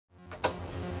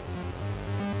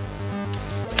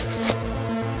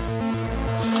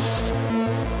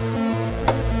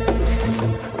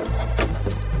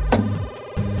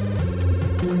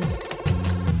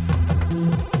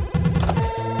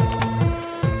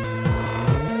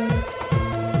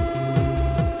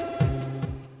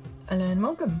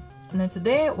Now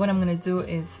today what I'm gonna do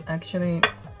is actually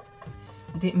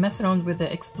mess around with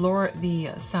explore the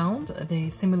sound, the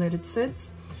simulated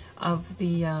SIDs of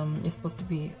the, it's supposed to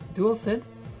be dual SID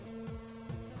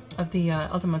of the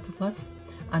Ultima 2 Plus,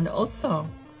 and also,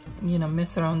 you know,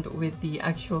 mess around with the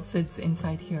actual SIDs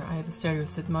inside here. I have a stereo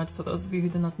SID mod for those of you who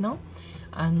do not know,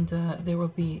 and there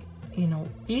will be, you know,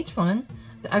 each one,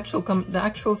 the actual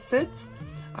SIDs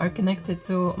are connected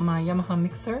to my Yamaha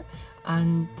mixer,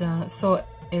 and so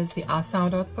is the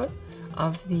sound output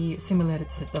of the simulated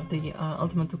SIDs of the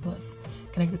Ultima 2 Plus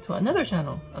connected to another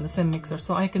channel on the same mixer,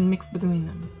 so I can mix between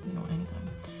them, you know, anytime.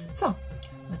 So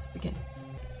let's begin.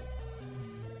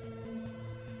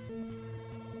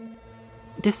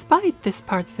 Despite this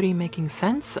part 3 making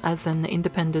sense as an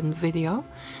independent video,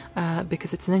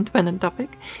 because it's an independent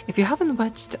topic, if you haven't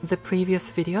watched the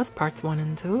previous videos, parts 1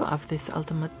 and 2 of this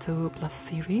Ultima 2 Plus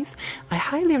series, I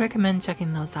highly recommend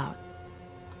checking those out.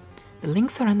 The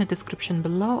links are in the description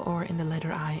below or in the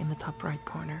letter I in the top right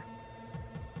corner.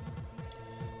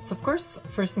 So of course,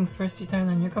 first things first, you turn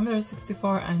on your Commodore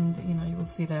 64 and, you know, you will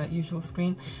see the usual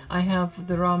screen. I have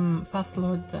the ROM fast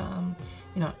load,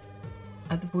 you know,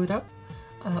 at the boot up.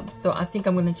 So I think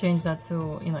I'm going to change that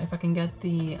to, you know, if I can get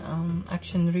the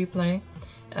action replay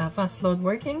fast load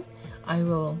working, I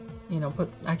will, you know,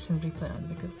 put action replay on,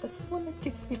 because that's the one that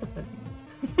gives me the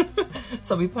feelings.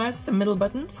 So we press the middle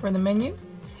button for the menu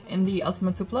in the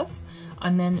Ultima 2 Plus,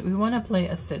 and then we want to play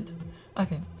a SID.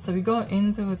 Okay, so we go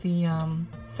into the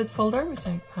SID folder, which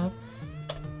I have,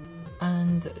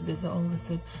 and these are all the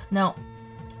SID. Now,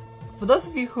 for those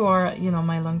of you who are, you know,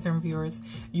 my long-term viewers,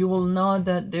 you will know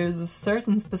that there's a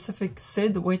certain specific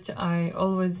SID which I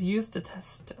always use to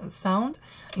test sound,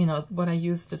 you know, what I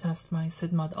use to test my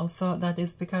SID mod also. That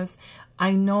is because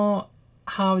I know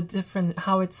how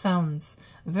it sounds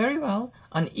very well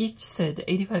on each SID,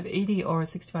 8580 or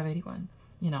 6581.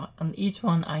 You know, on each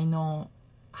one I know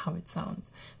how it sounds.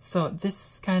 So this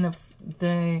is kind of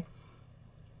the,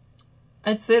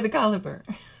 I'd say the caliber.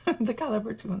 The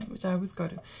caliber tune, which I always go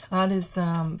to. That is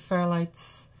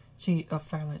Fairlight's cheese,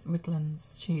 Fairlight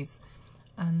Whitland's cheese.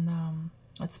 And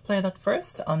let's play that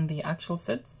first on the actual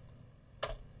SIDs.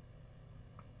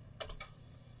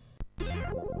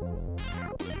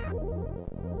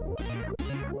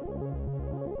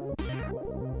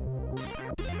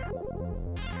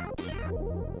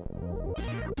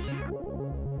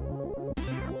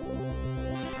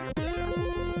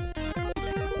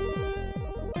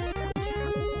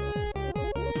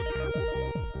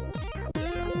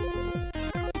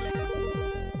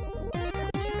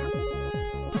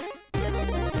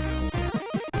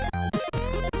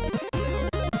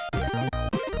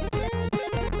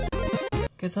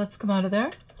 Okay, so let's come out of there,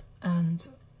 and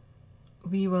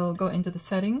we will go into the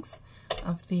settings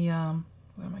of the, where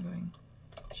am I going?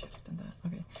 Shift and that,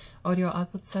 okay. Audio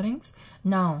output settings.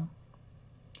 Now,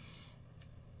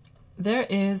 there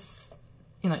is,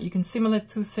 you know, you can simulate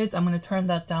 2 SIDs. I'm going to turn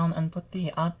that down and put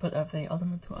the output of the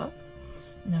Ultima 2 up.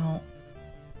 Now,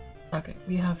 okay,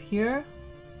 we have here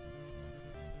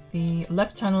the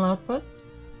left channel output,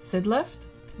 SID left,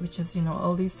 which is, you know,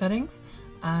 all these settings,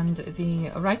 and the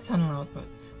right channel output,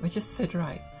 which is SID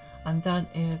right, and that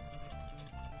is,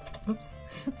 oops,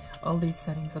 all these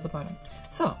settings at the bottom.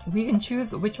 So we can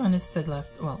choose which one is SID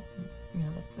left. Well, you know,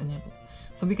 that's enabled,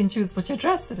 so we can choose which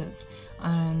address it is,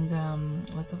 and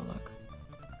let's have a look.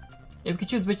 Yeah, we can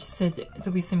choose which SID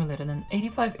to be simulated, and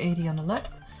 8580 on the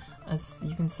left, as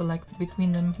you can select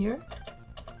between them here.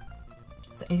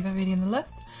 So 8580 on the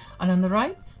left, and on the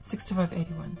right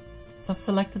 6581. So I've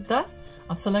selected that.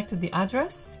 I've selected the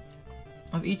address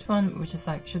of each one, which is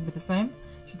like, should be the same,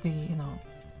 should be, you know,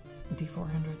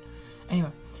 D400.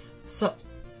 Anyway, so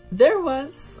there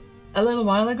was a little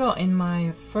while ago in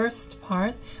my first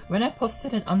part, when I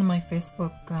posted it on my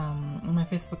Facebook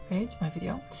page, my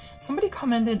video, somebody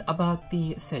commented about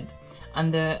the SID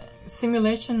and the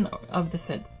simulation of the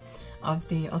SID of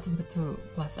the Ultima 2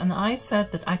 Plus, and I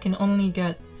said that I can only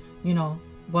get, you know,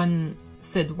 one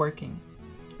SID working.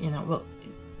 You know, well,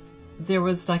 there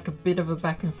was like a bit of a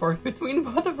back and forth between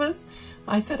both of us.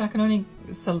 I said I can only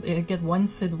get one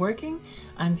SID working,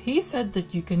 and he said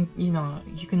that you can, you know,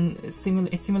 you can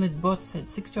simulate, it simulates both SIDs,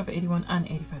 6581 and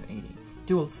 8580,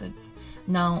 dual SIDs.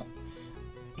 Now,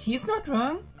 he's not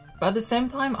wrong, but at the same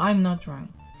time, I'm not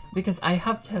wrong, because I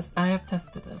have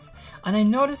tested this, and I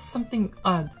noticed something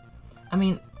odd. I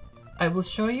mean, I will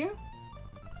show you.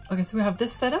 Okay, so we have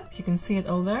this setup. You can see it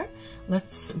all there.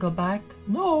 Let's go back.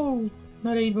 No,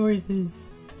 not 8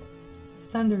 voices.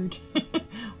 Standard.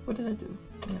 What did I do?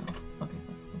 Yeah. Okay,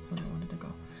 that's where I wanted to go.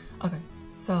 Okay,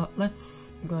 so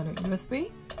let's go to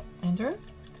USB. Enter.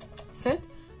 SID.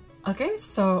 Okay,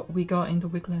 so we go into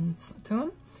Wickland's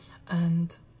tune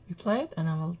and we play it, and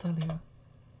I will tell you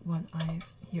what I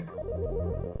hear.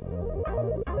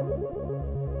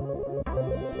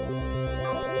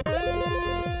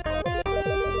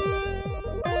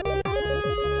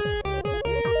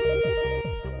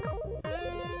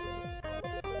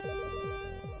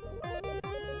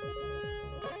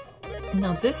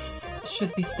 Now this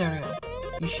should be stereo.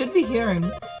 You should be hearing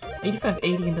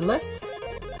 8580 in the left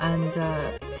and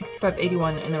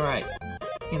 6581 in the right,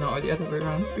 you know, or the other way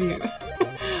around for you.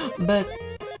 But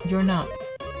you're not.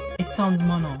 It sounds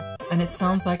mono, and it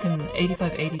sounds like an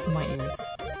 8580 to my ears,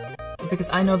 because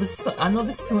I know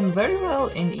this tune very well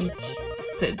in each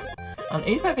SID, on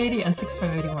 8580 and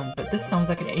 6581. But this sounds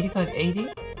like an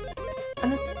 8580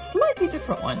 and a slightly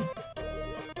different one.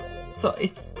 So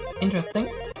it's interesting.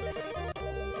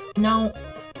 Now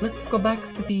let's go back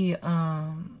to the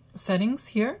settings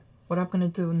here. What I'm gonna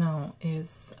do now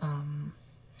is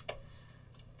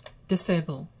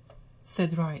disable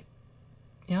SID write.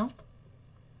 Yeah,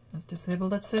 let's disable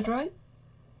that SID write.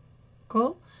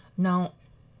 Cool. Now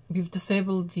we've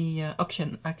disabled the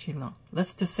actually no,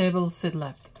 let's disable SID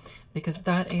left, because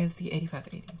that is the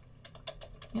 8580.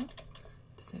 Yeah,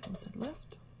 disable SID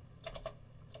left.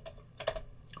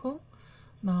 Cool.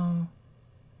 Now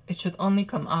it should only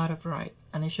come out of right,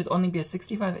 and it should only be a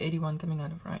 6581 coming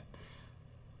out of right.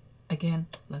 Again,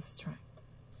 let's try.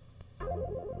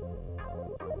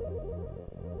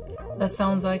 That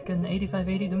sounds like an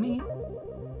 8580 to me.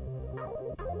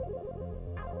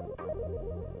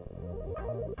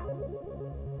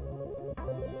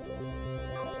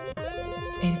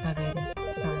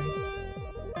 Sorry.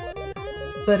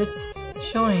 But it's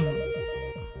showing.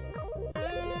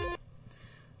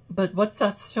 But what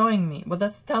that's showing me, what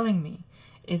that's telling me,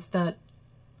 is that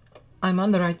I'm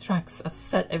on the right tracks. I've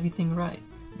set everything right,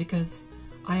 because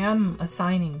I am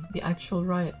assigning the actual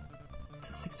right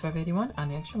to 6581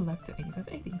 and the actual left to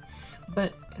 8580.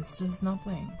 But it's just not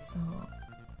playing, so...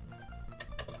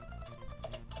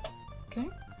 Okay.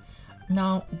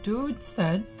 Now, dude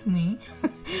said to me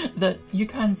that you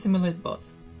can simulate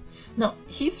both. Now,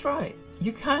 he's right.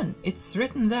 You can. It's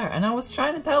written there. And I was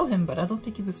trying to tell him, but I don't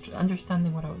think he was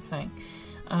understanding what I was saying.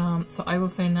 So I will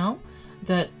say now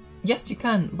that yes, you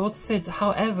can, both SIDs.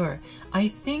 However, I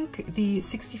think the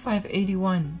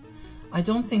 6581, I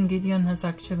don't think Gideon has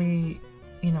actually,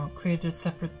 you know, created a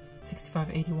separate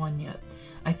 6581 yet.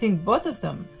 I think both of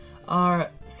them are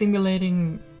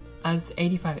simulating as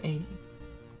 8580.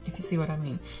 If you see what I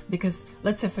mean. Because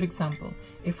let's say, for example,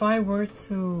 if I were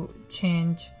to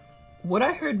change, what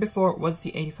I heard before was the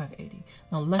 8580.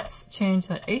 Now let's change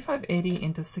that 8580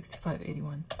 into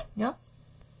 6581. Yes?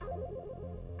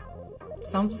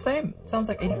 Sounds the same. Sounds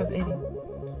like 8580.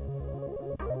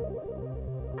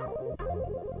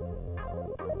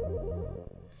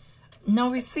 Now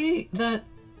we see that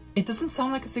it doesn't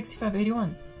sound like a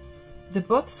 6581. They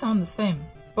both sound the same.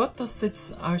 Both those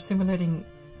SIDs are simulating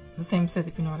the same SID,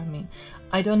 if you know what I mean.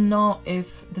 I don't know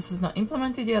if this is not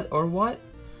implemented yet or what,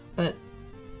 but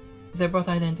they're both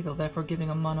identical, therefore giving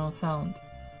a mono sound.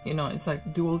 You know, it's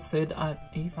like dual SID at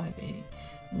 8580,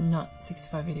 not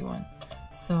 6581.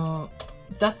 So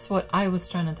that's what I was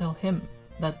trying to tell him,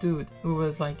 that dude who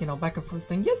was like, you know, back and forth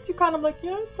saying, yes, you can. I'm like,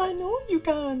 yes, I know you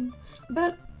can,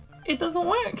 but it doesn't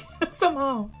work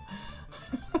somehow.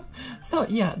 So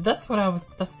yeah, that's the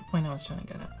point I was trying to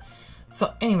get at.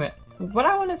 So anyway, what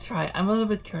I want to try, I'm a little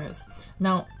bit curious.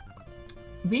 Now,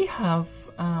 we have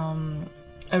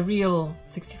a real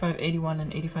 6581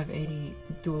 and 8580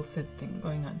 dual SID thing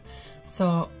going on.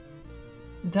 So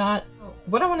that,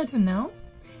 what I want to do now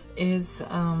is,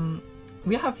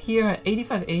 we have here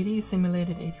 8580,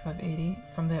 simulated 8580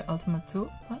 from the Ultima 2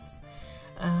 Plus,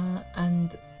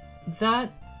 and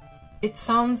that, it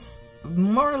sounds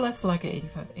more or less like an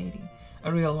 8580,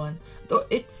 a real one, though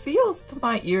it feels to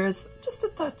my ears just a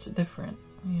touch different,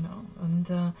 you know.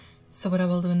 And so what I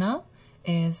will do now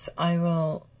is I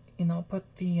will, you know, put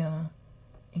the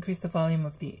increase the volume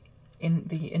of the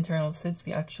internal SIDs,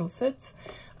 the actual SIDs,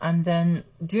 and then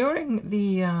during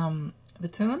the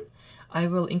tune I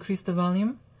will increase the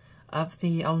volume of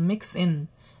the, I'll mix in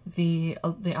the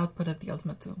output of the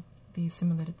Ultima 2, the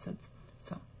simulated SIDs.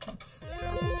 So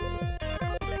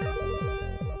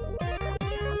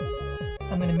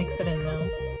I'm gonna mix it in now.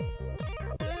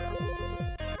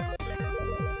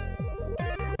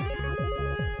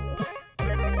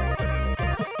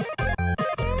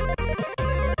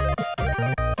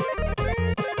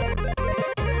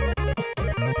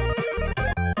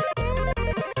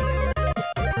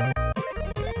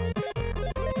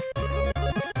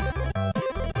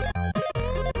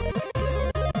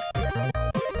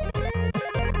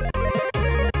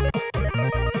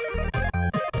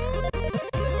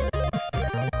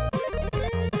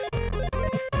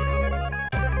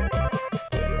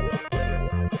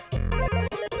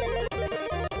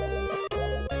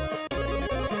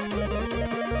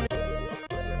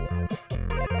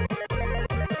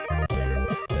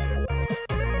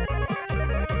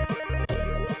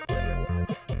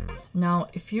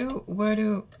 if you were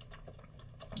to,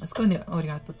 let's go in the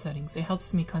audio output settings. It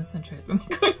helps me concentrate when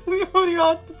we go into the audio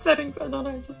output settings. I don't know,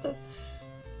 it just does.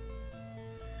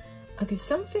 Okay,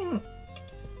 something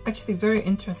actually very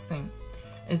interesting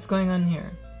is going on here.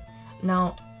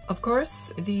 Now, of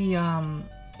course, the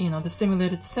the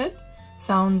simulated SID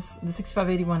sounds, the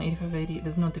 6581, 8580,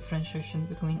 there's no differentiation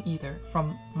between either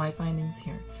from my findings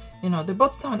here. You know, they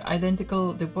both sound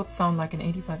identical, they both sound like an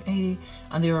 8580,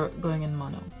 and they are going in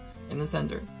mono in the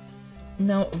center.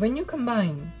 Now, when you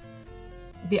combine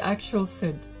the actual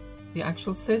SID, the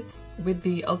actual SIDs with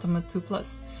the Ultimate 2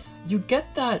 Plus, you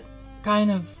get that kind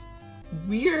of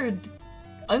weird,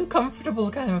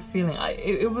 uncomfortable kind of feeling.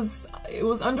 It was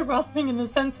underwhelming in the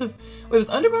sense of, it was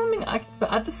underwhelming,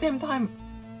 but at the same time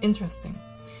interesting,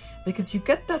 because you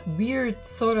get that weird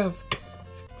sort of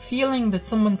feeling that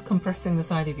someone's compressing the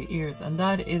side of your ears, and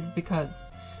that is because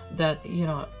that, you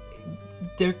know,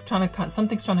 they're trying to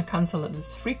something's trying to cancel it.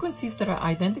 There's frequencies that are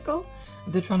identical,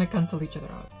 they're trying to cancel each other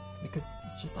out because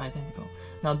it's just identical.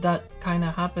 Now that kind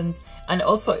of happens, and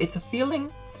also it's a feeling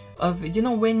of, you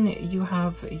know, when you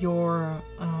have your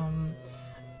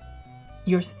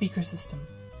speaker system,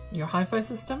 your hi-fi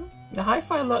system. The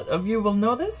hi-fi, a lot of you will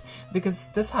know this because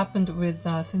this happened with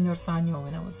Senor Sanyo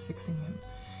when I was fixing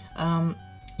him.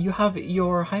 You have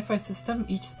your hi-fi system,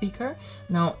 each speaker.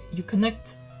 Now you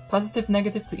connect positive,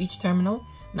 negative to each terminal.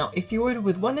 Now if you were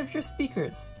with one of your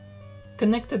speakers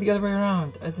connect it the other way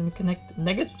around, as in connect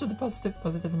negative to the positive,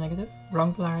 positive to negative,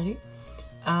 wrong polarity,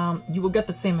 you will get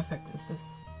the same effect as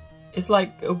this. It's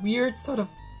like a weird sort of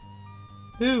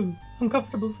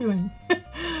uncomfortable feeling.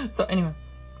 So anyway,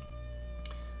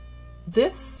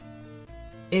 this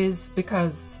is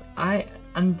because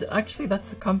and actually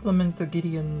that's a compliment to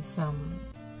Gideon's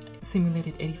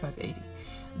simulated 8580.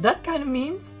 That kind of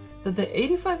means that the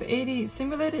 8580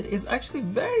 simulated is actually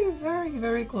very, very,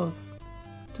 very close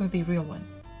to the real one,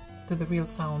 to the real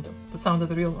sound, the sound of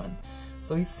the real one.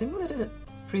 So he simulated it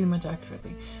pretty much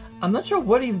accurately. I'm not sure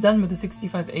what he's done with the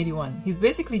 6581. He's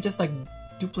basically just like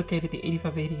duplicated the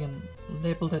 8580 and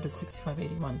labeled it as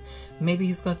 6581. Maybe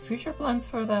he's got future plans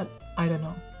for that, I don't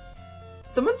know.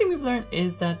 So one thing we've learned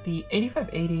is that the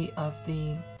 8580 of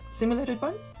the simulated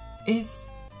one is,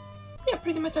 yeah,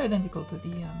 pretty much identical to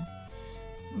the,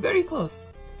 very close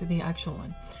to the actual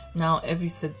one. Now every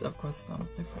SID of course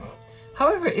sounds different.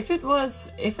 However, if it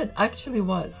actually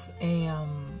was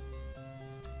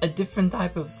a different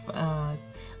type of,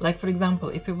 like for example,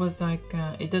 if it was like,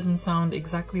 it didn't sound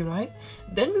exactly right,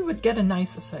 then we would get a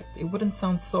nice effect. It wouldn't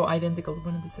sound so identical to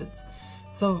one of the SIDs.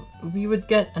 So we would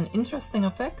get an interesting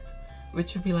effect,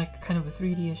 which would be like kind of a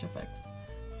 3D-ish effect.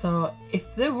 So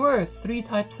if there were 3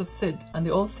 types of SID and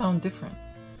they all sound different,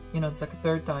 you know, it's like a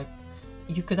third type,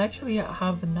 you could actually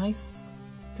have a nice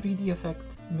 3D effect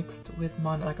mixed with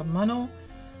mono, like a mono,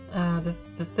 the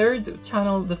third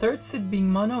channel, the third SID being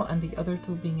mono and the other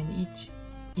 2 being in each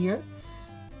ear.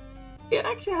 It'd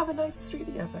actually have a nice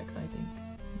 3D effect, I think.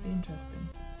 It'd be interesting.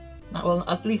 Well,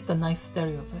 at least a nice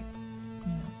stereo effect,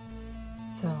 you know.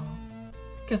 So, I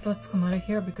guess let's come out of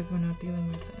here because we're not dealing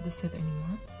with the SID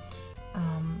anymore. Yeah,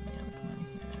 we'll come out of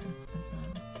here as well.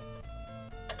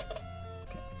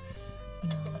 Okay.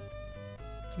 Now,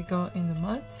 we go in the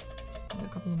mods. A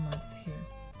couple of mods here.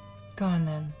 Go on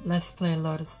then, let's play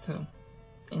Lotus 2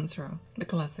 intro, the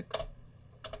classic.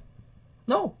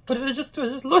 No, what did I just do? I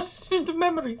just lost it into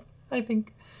memory, I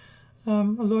think.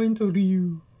 Hello into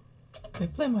Ryu. Okay,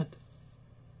 play mod.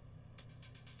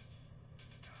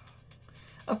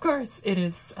 Of course, it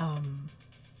is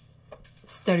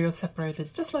stereo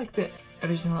separated, just like the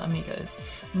original Amiga is.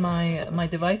 My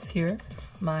device here,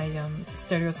 my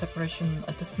stereo separation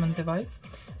adjustment device,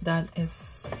 that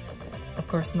is, of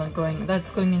course, not going.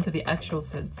 That's going into the actual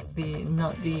SIDs,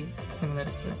 not the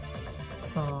simulated SID.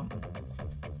 So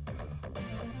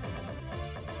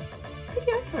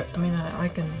pretty accurate. I mean,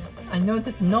 I know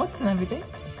this notes and everything.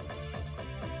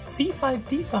 C5,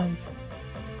 D5,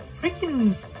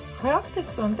 freaking high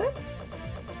octaves, aren't they?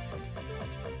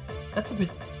 That's a bit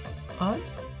odd,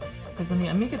 because on the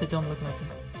Amiga they don't look like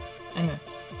this. Anyway,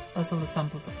 that's all the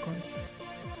samples, of course.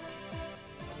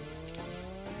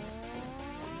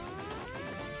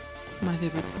 It's my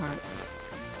favorite part.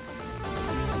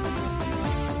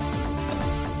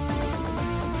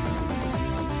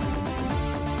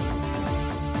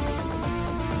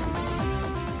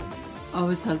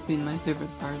 Always has been my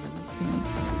favorite part of this tune.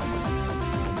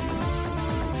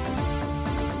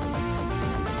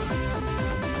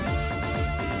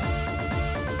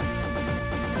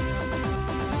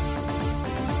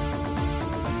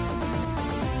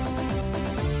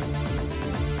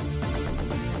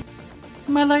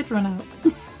 My light ran out.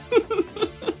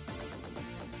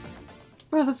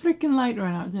 Well, the freaking light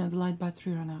ran out. Yeah, the light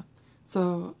battery ran out.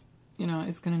 So, you know,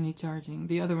 it's gonna need charging.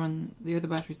 The other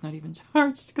battery's not even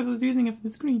charged because I was using it for the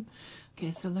screen. Okay,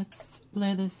 so let's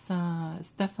play this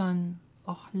MsMadLemon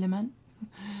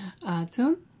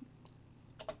tune.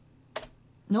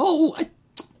 No, I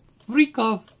freak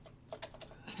off.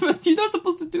 But you're not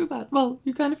supposed to do that. Well,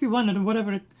 you can if you wanted, or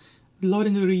whatever it load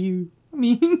into Ryu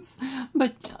means.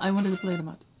 But I wanted to play them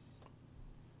out.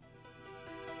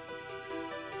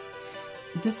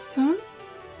 This tune,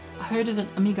 I heard it at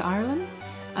Amiga Ireland,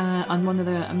 on one of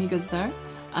the Amigas there,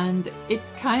 and it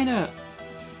kind of,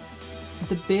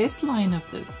 the bass line of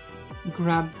this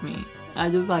grabbed me. I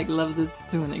just like love this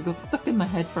tune. It goes stuck in my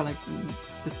head for like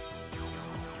weeks. This.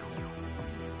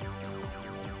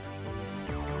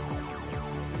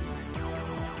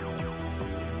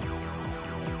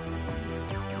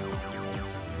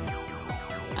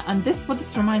 And this, what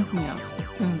this reminds me of,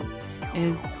 this tune,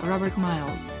 is Robert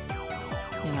Miles.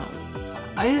 You know,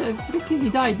 he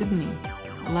died, didn't he?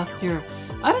 Last year.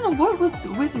 I don't know what was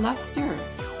with last year.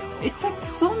 It's like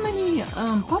so many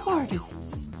pop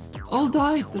artists all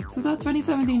died.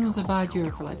 2017 was a bad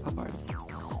year for like pop artists.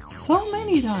 So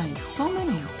many died, so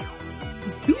many.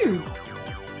 It's weird.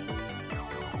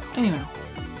 Anyway,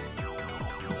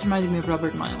 it's reminding me of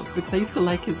Robert Miles because I used to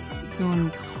like his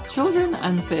tune Children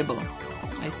and Fable.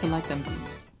 I used to like them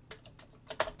tunes.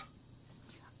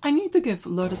 I need to give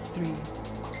Lotus 3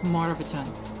 more of a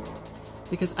chance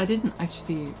because I didn't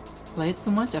actually play it too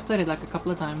much. I played it like a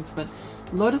couple of times, but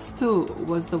Lotus 2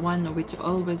 was the one which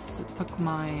always took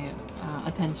my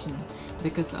attention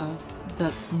because of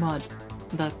that mod,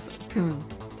 that tune,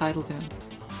 title tune.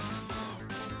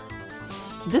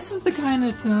 This is the kind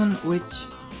of tune which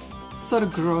sort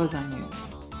of grows on you.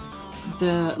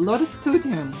 The Lotus 2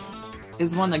 tune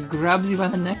is one that grabs you by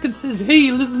the neck and says, "Hey,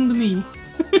 listen to me."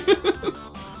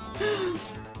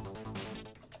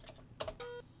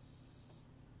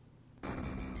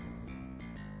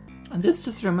 And this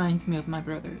just reminds me of my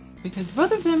brothers, because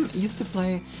both of them used to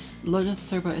play Lotus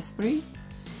Turbo Esprit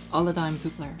all the time,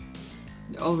 2-player.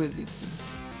 They always used to.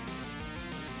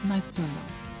 It's a nice tune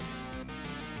though.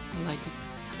 I like it.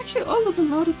 Actually, all of the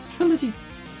Lotus Trilogy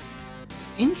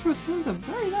intro tunes are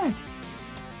very nice.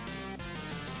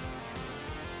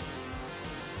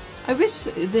 I wish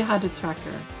they had a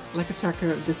tracker, like a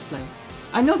tracker display.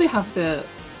 I know they have the,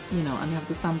 you know, and they have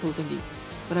the sample thingy,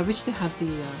 but I wish they had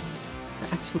the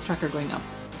actual tracker going up.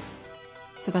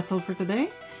 So that's all for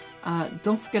today.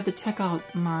 Don't forget to check out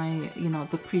my,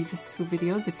 the previous 2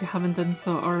 videos if you haven't done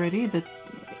so already. That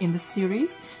in the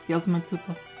series, the Ultimate 2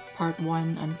 Plus Part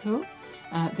 1 and 2.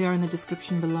 They are in the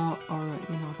description below, or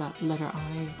that letter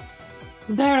I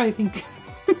is there, I think,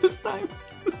 this time.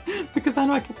 Because I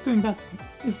know I kept doing that.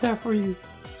 It's there for you.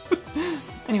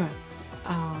 Anyway,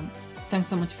 thanks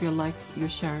so much for your likes, your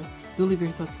shares. Do leave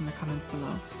your thoughts in the comments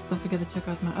below. Don't forget to check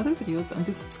out my other videos and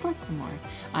do subscribe for more.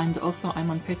 And also, I'm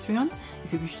on Patreon.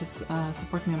 If you wish to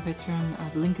support me on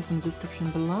Patreon, the link is in the description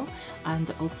below.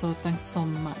 And also, thanks so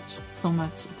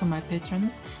much to my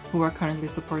patrons who are currently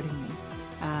supporting me.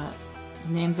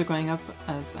 Names are going up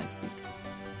as I speak.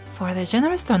 For their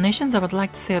generous donations, I would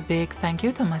like to say a big thank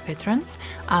you to my patrons: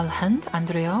 Al Hend,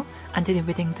 Andrea, Anthony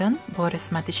Whittington, Boris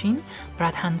Matishin,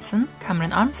 Brad Hansen,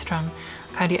 Cameron Armstrong,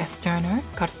 Kylie S. Turner,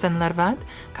 Karsten Lervad,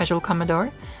 Casual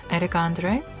Commodore, Eric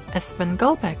Andre, Espen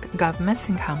Gulbeck, Gav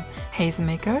Messingham,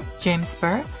 Hazemaker, James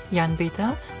Burr, Jan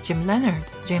Bita, Jim Leonard,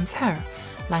 James Hare,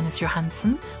 Linus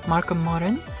Johansson, Malcolm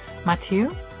Morin,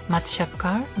 Matthew, Matt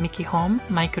Shepkar, Mickey Holm,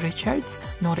 Mike Richards,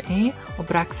 Nor A,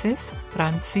 Obraxis,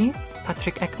 Rancy,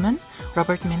 Patrick Ekman,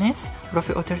 Robert Menes,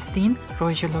 Rofi Otterstein,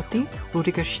 Roy Gelotti,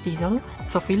 Rudiger Stiedel,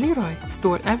 Sophie Leroy,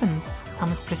 Stuart Evans,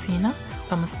 Thomas Presina,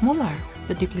 Thomas Muller,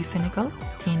 The Deeply Cynical,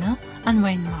 Tina, and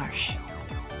Wayne Marsh.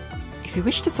 If you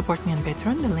wish to support me on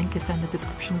Patreon, the link is in the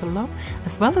description below,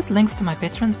 as well as links to my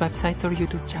patrons' websites or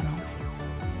YouTube channels.